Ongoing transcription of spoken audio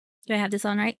Do I have this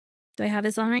on right? Do I have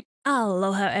this on right?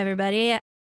 Aloha, everybody.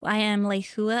 I am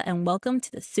Lehua, and welcome to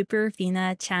the Super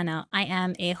Vina channel. I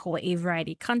am a Hawaii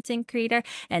variety content creator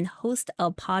and host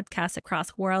of podcasts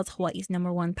across worlds, Hawaii's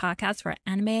 #1 podcast for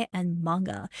anime and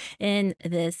manga. In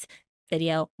this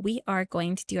video, we are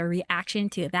going to do a reaction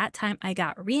to That Time I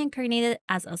Got Reincarnated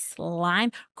as a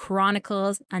Slime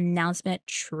Chronicles announcement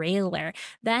trailer.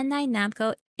 Bandai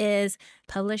Namco is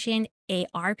publishing a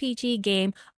RPG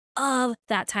game of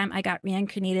That Time I Got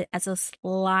Reincarnated as a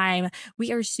slime.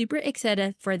 We are super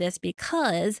excited for this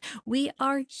because we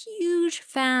are huge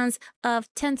fans of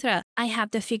tensura. I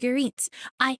have the figurines.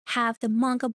 I have the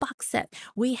manga box set.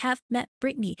 We have met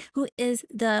Brittany, who is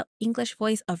the English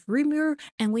voice of Rimuru,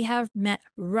 and we have met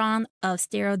Ron of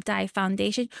Stereo Die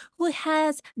Foundation, who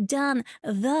has done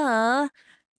the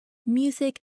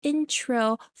music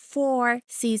intro for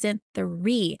season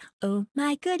 3. Oh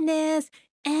my goodness.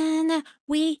 And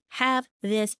we have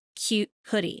this cute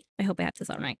hoodie. I hope I have this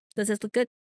on right. Does this look good?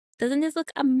 Doesn't this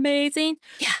look amazing?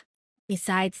 Yeah.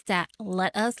 Besides that,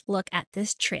 let us look at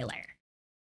this trailer.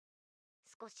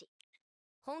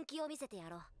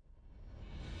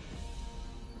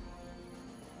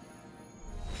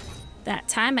 That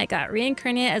Time I Got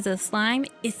Reincarnated as a Slime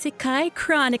ISEKAI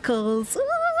Chronicles. Woo!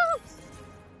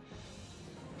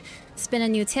 Spin a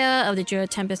new tale of the Jura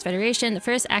Tempest Federation, the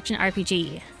first action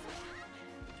RPG.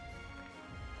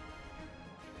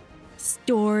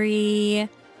 Story.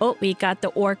 Oh, we got the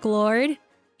Orc Lord.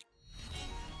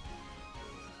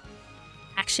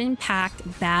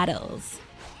 Action-packed battles.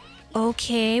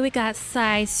 Okay, we got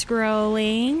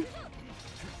side-scrolling.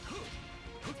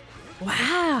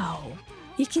 Wow.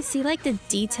 You can see like the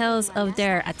details of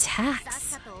their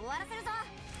attacks.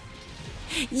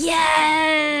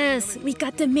 Yes! We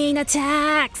got the main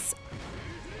attacks!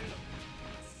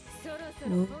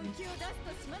 Ooh.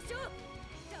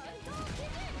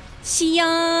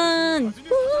 Shion!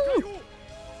 Woo!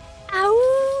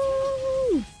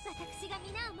 Ow!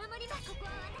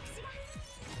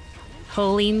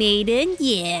 Holy Maiden,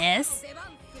 yes!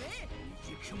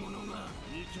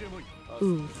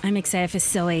 Ooh, I'm excited for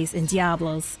Soe's and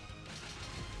Diablos.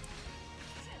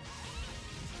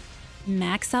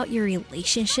 Max out your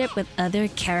relationship with other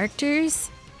characters?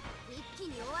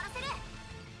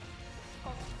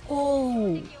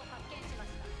 Oh!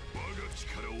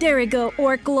 There we go,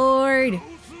 Orc Lord!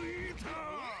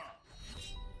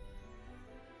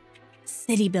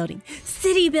 City building!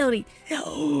 City building!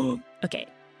 Okay.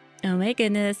 Oh my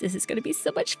goodness, this is gonna be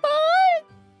so much fun!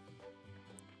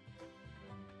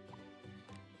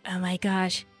 Oh my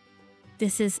gosh.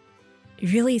 This is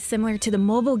really similar to the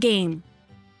mobile game.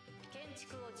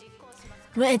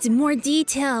 But it's more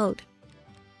detailed.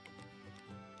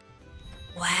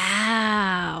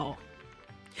 Wow.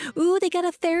 Ooh, they got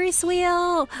a Ferris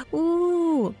wheel.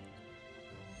 Ooh.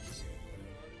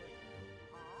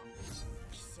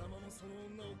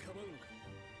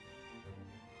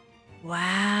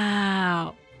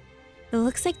 Wow. It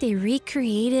looks like they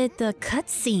recreated the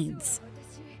cutscenes.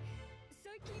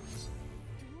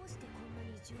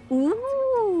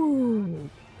 Ooh.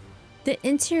 The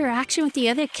interaction with the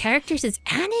other characters is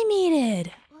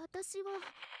animated.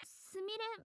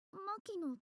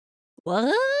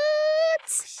 What?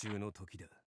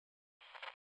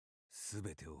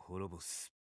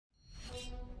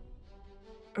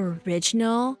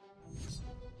 Original?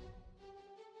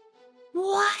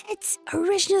 What?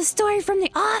 Original story from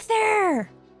the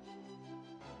author!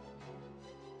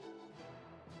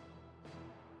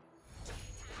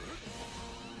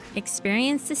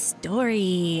 Experience the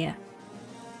story.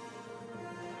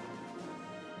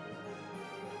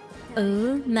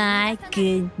 Oh my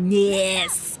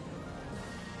goodness.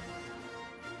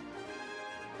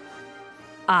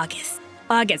 August.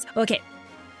 Okay.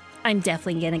 I'm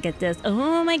definitely gonna get this.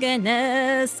 Oh my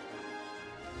goodness.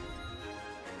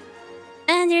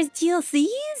 And there's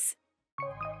DLCs?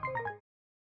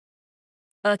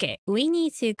 Okay, we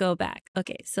need to go back.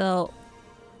 Okay, so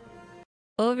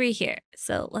over here.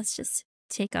 So let's just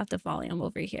take off the volume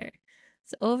over here.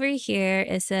 So over here,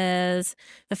 it says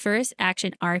the first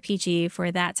action RPG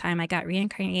for That Time I Got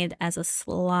Reincarnated as a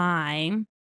Slime.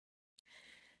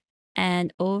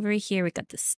 And over here, we got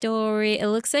the story. It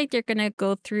looks like they're going to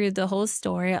go through the whole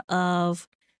story of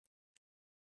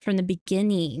from the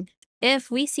beginning.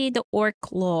 If we see the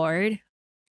Orc Lord,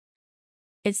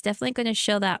 it's definitely going to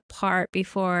show that part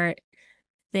before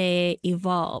they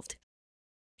evolved.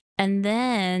 And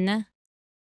then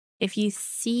if you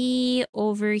see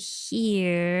over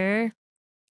here,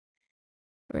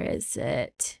 where is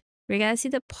it? We gotta see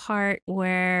the part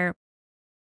where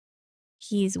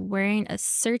he's wearing a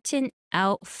certain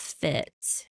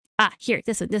outfit. Here,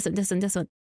 this one.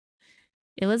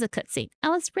 It was a cutscene. I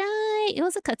was right. It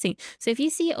was a cutscene. So if you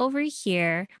see over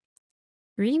here,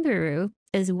 Rimuru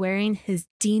is wearing his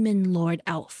Demon Lord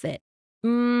outfit.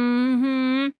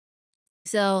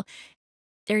 So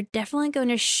they're definitely going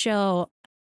to show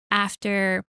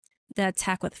after the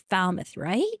attack with Falmouth,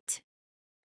 right?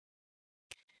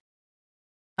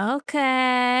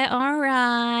 Okay, all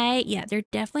right. Yeah, they're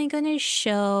definitely going to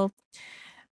show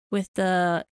with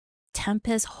the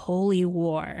Tempest Holy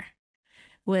War,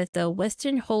 with the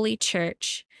Western Holy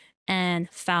Church and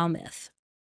Falmouth.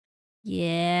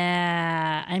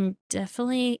 Yeah, I'm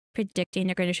definitely predicting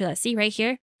they're going to show that. See right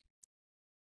here?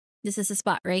 This is the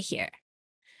spot right here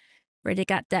where they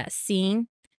got that scene,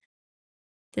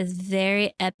 this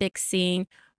very epic scene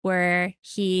where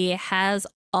he has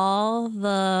all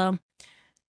the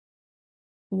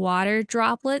water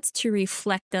droplets to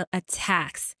reflect the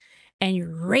attacks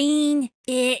and rain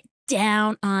it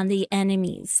down on the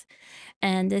enemies.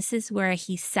 And this is where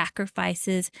he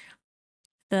sacrifices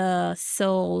the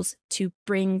souls to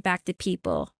bring back the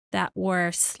people that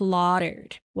were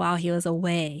slaughtered while he was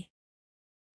away.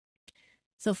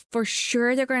 So for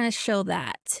sure they're going to show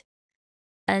that.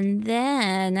 And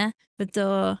then with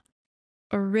the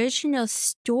original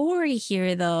story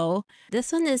here, though,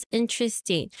 this one is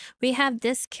interesting. We have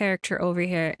this character over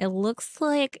here. It looks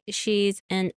like she's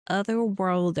an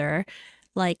otherworlder,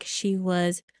 like she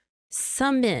was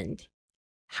summoned.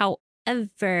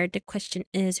 However, the question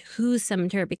is who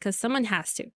summoned her, because someone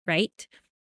has to, right?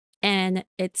 And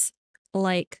it's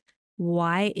like,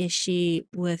 why is she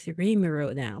with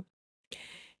Rimuru now?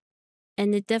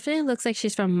 And it definitely looks like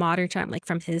she's from modern time, like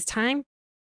from his time.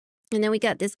 And then we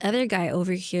got this other guy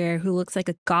over here who looks like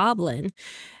a goblin.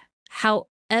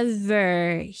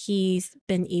 However, he's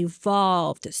been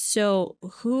evolved. So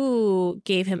who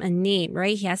gave him a name,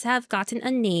 right? He has to have gotten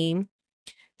a name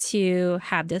to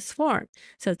have this form.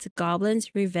 So it's a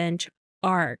Goblin's Revenge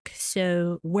arc.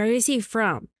 So where is he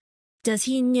from? Does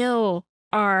he know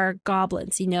our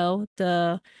goblins,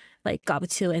 the like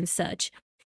Gobatu and such?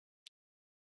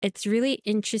 It's really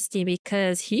interesting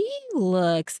because he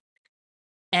looks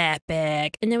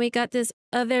epic. And then we got this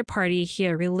other party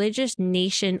here, Religious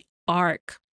Nation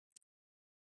arc.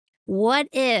 What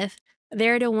if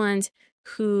they're the ones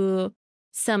who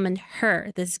summoned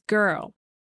her, this girl,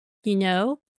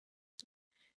 And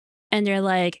they're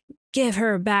like, give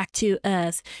her back to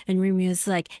us. And Rimu's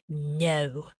like,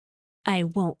 no, I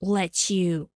won't let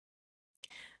you.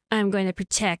 I'm going to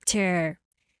protect her.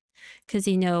 Because,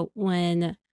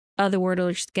 when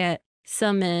otherworlders get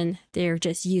summoned, they're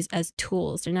just used as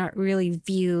tools. They're not really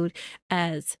viewed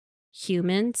as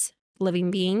humans,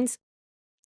 living beings.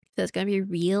 So it's going to be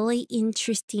really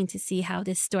interesting to see how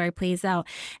this story plays out.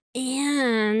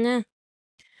 And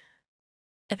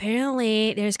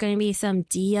apparently there's going to be some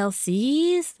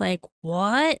DLCs. Like,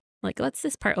 what? Like, what's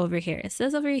this part over here? It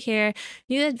says over here,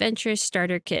 new adventure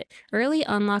starter kit, early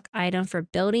unlock item for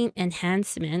building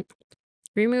enhancement,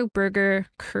 Rimuru Burger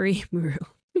Curry Muru.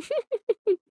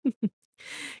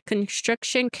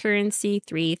 Construction currency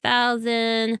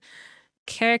 3,000.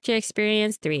 Character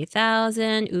experience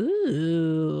 3,000.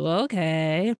 Ooh,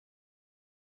 okay.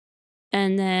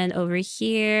 And then over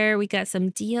here, we got some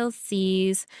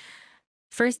DLCs.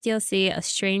 First DLC, A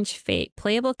Strange Fate.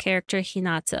 Playable character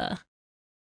Hinata.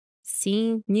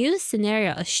 Seeing new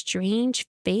scenario, A Strange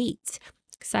Fate.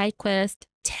 Side quest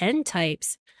 10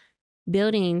 types.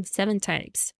 Building 7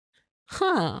 types.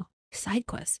 Huh. Side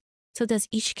quests. So does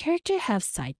each character have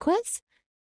side quests?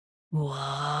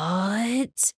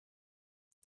 What?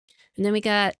 And then we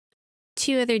got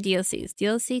 2 other DLCs.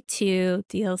 DLC 2,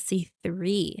 DLC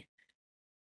 3.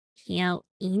 How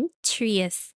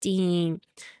interesting.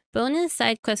 Bonus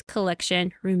side quest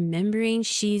collection, Remembering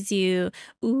Shizu.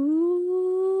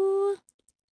 Ooh.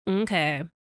 Okay.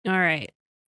 All right.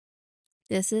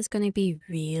 This is going to be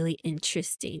really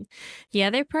interesting. The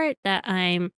other part that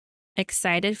I'm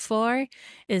excited for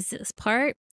is this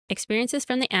part. Experiences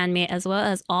from the anime as well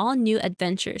as all new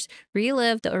adventures.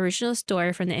 Relive the original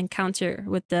story from the encounter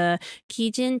with the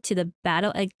Kijin to the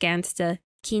battle against the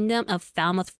Kingdom of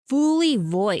Falmouth, fully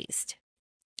voiced.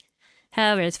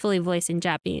 However, it's fully voiced in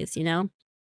Japanese,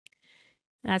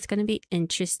 That's going to be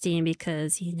interesting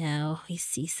because, we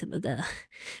see some of the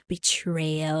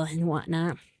betrayal and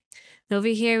whatnot. Over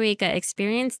here, we got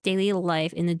experience daily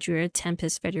life in the Jura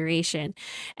Tempest Federation.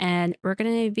 And we're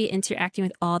going to be interacting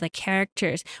with all the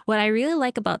characters. What I really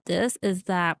like about this is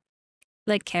that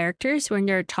like characters, when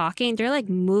they're talking, they're like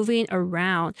moving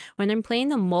around. When I'm playing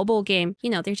the mobile game,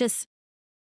 they're just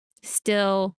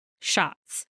still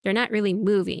shots. They're not really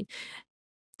moving.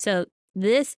 So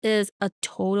This is a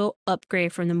total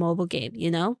upgrade from the mobile game,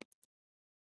 you know?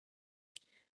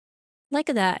 Look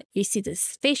at that. You see the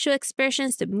facial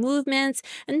expressions, the movements,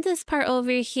 and this part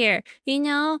over here. You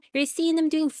know, you're seeing them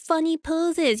doing funny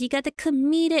poses. You got the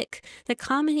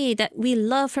comedy that we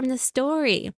love from the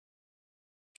story.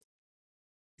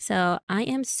 So I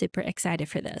am super excited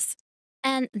for this.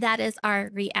 And that is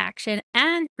our reaction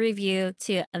and review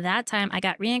to That Time I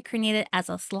Got Reincarnated as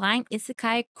a Slime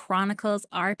ISEKAI Chronicles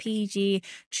RPG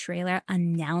trailer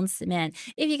announcement.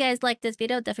 If you guys like this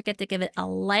video, don't forget to give it a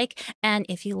like. And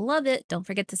if you love it, don't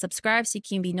forget to subscribe so you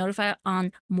can be notified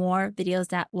on more videos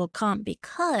that will come.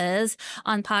 Because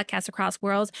on Podcasts Across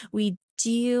Worlds, we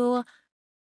do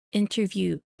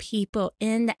interview people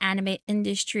in the anime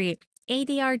industry,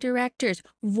 ADR directors,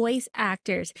 voice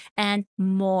actors, and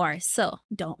more. So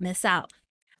don't miss out.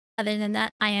 Other than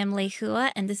that, I am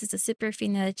Leihua, and this is a Super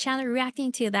Fina channel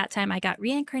reacting to That Time I Got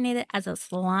Reincarnated as a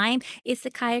Slime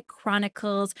ISEKAI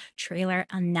Chronicles trailer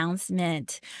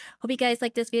announcement. Hope you guys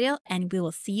like this video, and we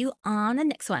will see you on the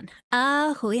next one.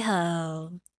 Ahoy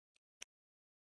ho!